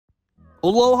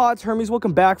Aloha, it's Hermes.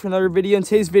 Welcome back for another video. In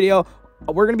today's video,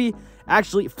 we're going to be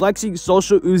actually flexing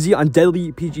Social Uzi on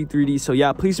deadly PG3D. So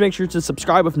yeah, please make sure to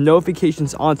subscribe with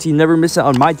notifications on so you never miss out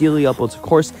on my daily uploads, of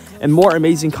course, and more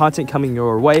amazing content coming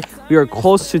your way. We are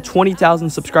close to 20,000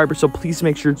 subscribers, so please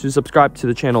make sure to subscribe to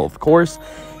the channel, of course.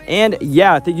 And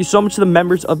yeah, thank you so much to the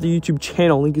members of the YouTube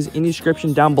channel. Link is in the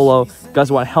description down below. If you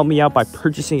guys want to help me out by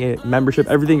purchasing a membership,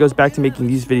 everything goes back to making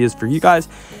these videos for you guys.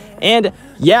 And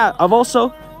yeah, I've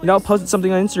also posted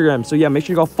something on Instagram. So yeah, make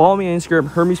sure you go follow me on Instagram,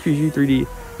 Hermes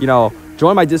PG3D.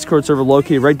 Join my Discord server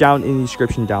located right down in the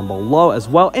description down below as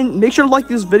well. And make sure to like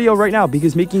this video right now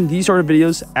because making these sort of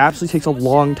videos absolutely takes a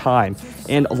long time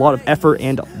and a lot of effort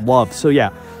and love. So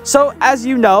yeah. So as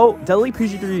you know, deadly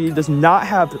PG3D does not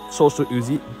have Social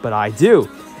Uzi, but I do.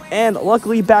 And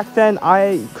luckily back then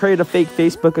I created a fake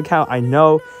Facebook account. I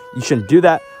know you shouldn't do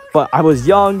that, but I was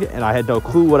young and I had no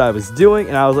clue what I was doing.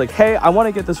 And I was like, hey, I want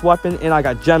to get this weapon, and I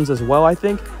got gems as well. I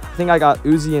think I got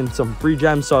Uzi and some free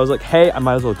gems, so I was like, hey, I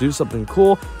might as well do something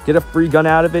cool, get a free gun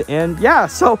out of it. And yeah,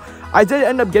 so I did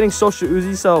end up getting Social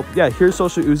Uzi. So yeah, here's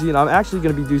Social Uzi, and I'm actually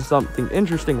going to be doing something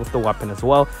interesting with the weapon as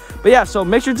well. But yeah, so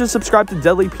make sure to subscribe to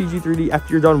deadly PG3D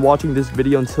after you're done watching this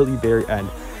video until the very end.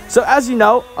 So as you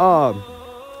know,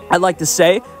 I'd like to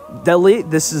say, deadly,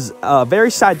 this is a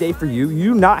very sad day for you.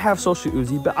 You do not have Social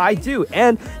Uzi, but I do.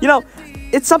 And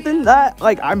it's something that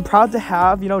I'm proud to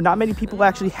have. Not many people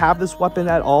actually have this weapon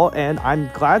at all, and I'm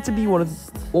glad to be one of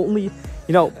the only.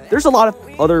 There's a lot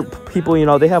of other people,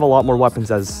 they have a lot more weapons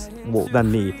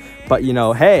than me. But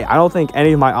hey, I don't think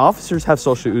any of my officers have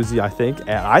Social Uzi, and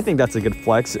I think that's a good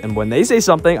flex. And when they say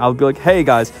something, I'll be like, hey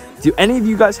guys, do any of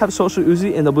you guys have Social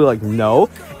Uzi? And they'll be like, no.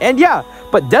 And yeah,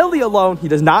 but Deadly alone, he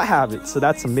does not have it, so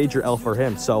that's a major L for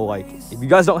him. So if you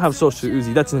guys don't have Social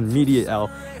Uzi, that's an immediate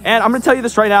L. And I'm gonna tell you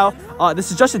this right now,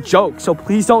 this is just a joke, so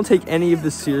please don't take any of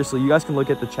this seriously. You guys can look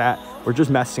at the chat. We're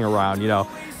just messing around,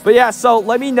 But yeah, so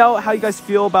let me know how you guys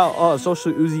feel about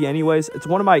Social Uzi anyways. It's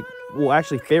one of my,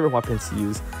 actually favorite weapons to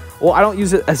use. Well, I don't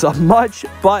use it as much,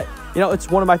 but it's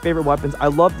one of my favorite weapons. I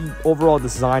love the overall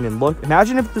design and look.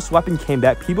 Imagine if this weapon came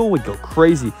back, people would go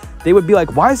crazy. They would be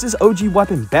like, why is this OG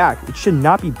weapon back? It should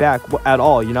not be back at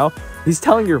all, He's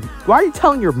telling why are you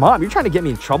telling your mom? You're trying to get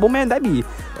me in trouble, man? That'd be,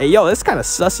 hey, yo, that's kind of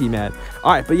sussy, man.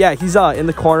 All right, but yeah, he's in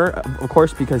the corner, of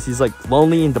course, because he's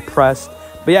lonely and depressed.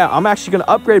 But yeah, I'm actually going to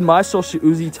upgrade my Social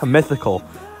Uzi to Mythical.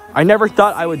 I never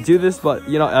thought I would do this, but,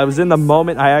 I was in the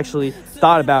moment. I actually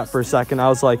thought about it for a second. I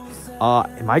was like,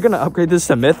 am I going to upgrade this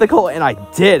to Mythical? And I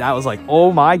did. I was like,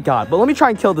 oh my God. But let me try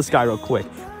and kill this guy real quick.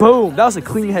 Boom. That was a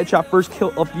clean headshot. First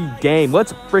kill of the game.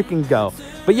 Let's freaking go.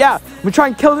 But yeah, I'm going to try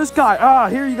and kill this guy.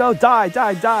 Here you go. Die,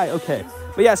 die, die. Okay.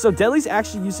 But yeah, so Deadly's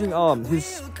actually using using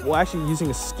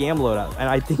a scam loadout, and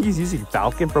I think he's using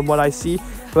Falcon from what I see.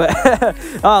 But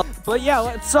but yeah,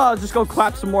 let's just go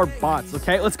clap some more bots.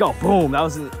 Okay, let's go. Boom, that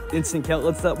was an instant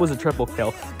kill. That was a triple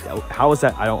kill. How was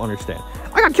that? I don't understand.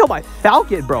 I got killed by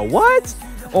Falcon, bro. What?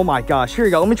 Oh my gosh. Here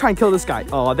you go. Let me try and kill this guy.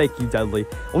 Oh, thank you, Deadly.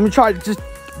 Let me try to just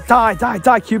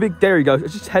die, Cubic. There you go. I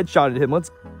just headshotted him.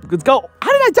 Let's go.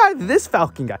 How did I die to this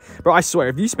Falcon guy, bro? I swear,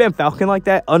 if you spam Falcon like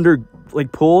that under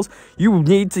pools, you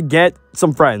need to get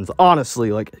some friends. Honestly,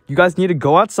 you guys need to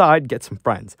go outside, get some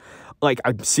friends.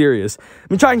 I'm serious.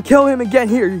 I'm trying to kill him again.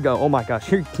 Here you go. Oh my gosh.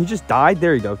 Here, can you just die?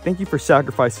 There you go. Thank you for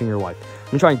sacrificing your life.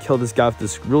 I'm trying to kill this guy with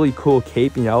this really cool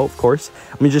cape, of course.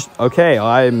 Okay,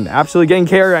 I'm absolutely getting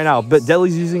carried right now, but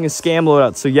Deadly's using a scam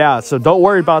loadout. So yeah, so don't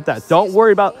worry about that. Don't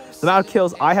worry about the amount of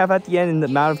kills I have at the end and the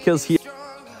amount of kills he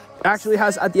actually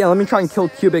has at the end. Let me try and kill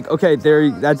Cubic. Okay,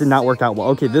 that did not work out well.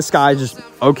 Okay, this guy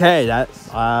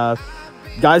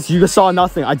guys, you just saw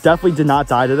nothing. I definitely did not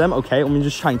die to them. Okay, let me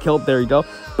just try and kill. There you go.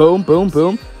 Boom, boom,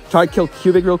 boom. Try to kill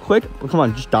Cubic real quick. Oh, come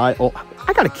on, just die. Oh,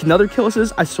 I got another kill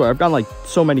assist. I swear, I've gotten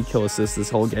so many kill assists this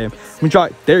whole game. Let me try.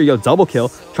 There you go, double kill.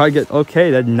 Try to get.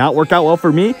 Okay, that did not work out well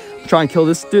for me. Try and kill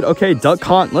this dude. Okay, duck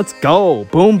hunt. Let's go.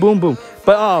 Boom, boom, boom.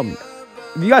 But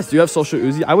if you guys do have Social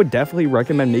Uzi, I would definitely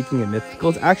recommend making it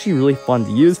Mythical. It's actually really fun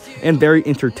to use and very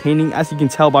entertaining, as you can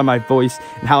tell by my voice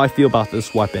and how I feel about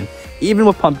this weapon. Even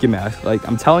with Pumpkin Mask,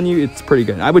 I'm telling you, it's pretty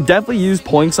good. I would definitely use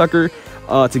Pulling Sucker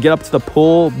to get up to the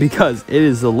pool because it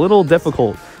is a little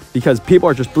difficult because people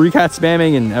are just 3-cat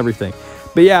spamming and everything.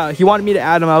 But yeah, he wanted me to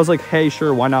add him. I was like, hey,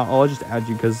 sure, why not? I'll just add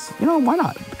you because, why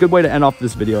not? Good way to end off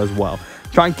this video as well.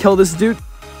 Try and kill this dude.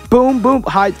 Boom, boom.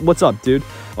 Hi, what's up, dude?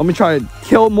 Let me try to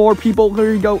kill more people.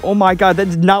 There you go. Oh my God, that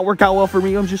did not work out well for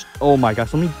me. Oh my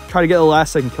gosh. Let me try to get the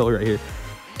last second kill right here.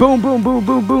 Boom, boom, boom,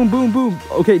 boom, boom, boom, boom.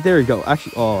 Okay, there you go.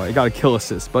 Actually, I got a kill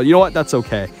assist, but you know what? That's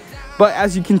okay. But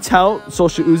as you can tell,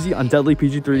 Social Uzi on Deadly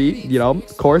PG3D, you know,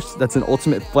 of course, that's an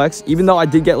ultimate flex. Even though I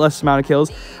did get less amount of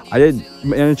kills, I did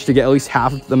manage to get at least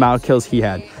half of the amount of kills he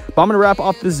had. But I'm going to wrap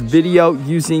off this video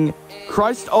using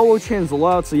Christ Olo Chan's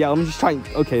loadout. So yeah, let me just try.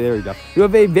 Okay, there we go. You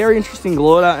have a very interesting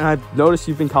loadout, and I've noticed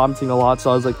you've been commenting a lot.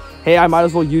 So I was like, hey, I might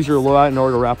as well use your loadout in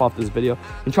order to wrap off this video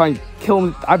and try and kill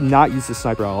him. I've not used this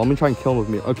sniper rifle. I'm going to try and kill him with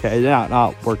me. Okay, it did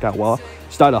not work out well.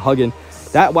 Started hugging.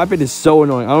 That weapon is so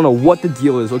annoying. I don't know what the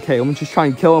deal is. Okay, let me just try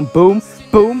and kill him. Boom,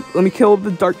 boom. Let me kill the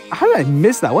dark. How did I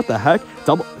miss that? What the heck?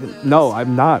 Double. No,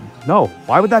 I'm not. No,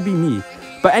 why would that be me?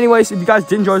 But anyways, if you guys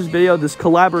did enjoy this video, this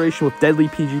collaboration with Deadly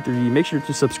PG3D, make sure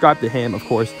to subscribe to him, of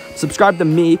course. Subscribe to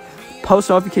me. Post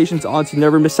notifications on so you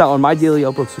never miss out on my daily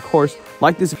uploads, of course.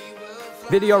 Like this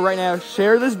video right now.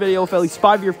 Share this video with at least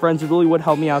 5 of your friends. It really would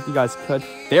help me out if you guys could.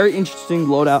 Very interesting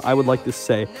loadout, I would like to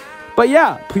say. But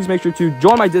yeah, please make sure to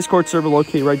join my Discord server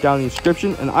located right down in the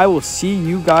description, and I will see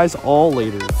you guys all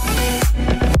later.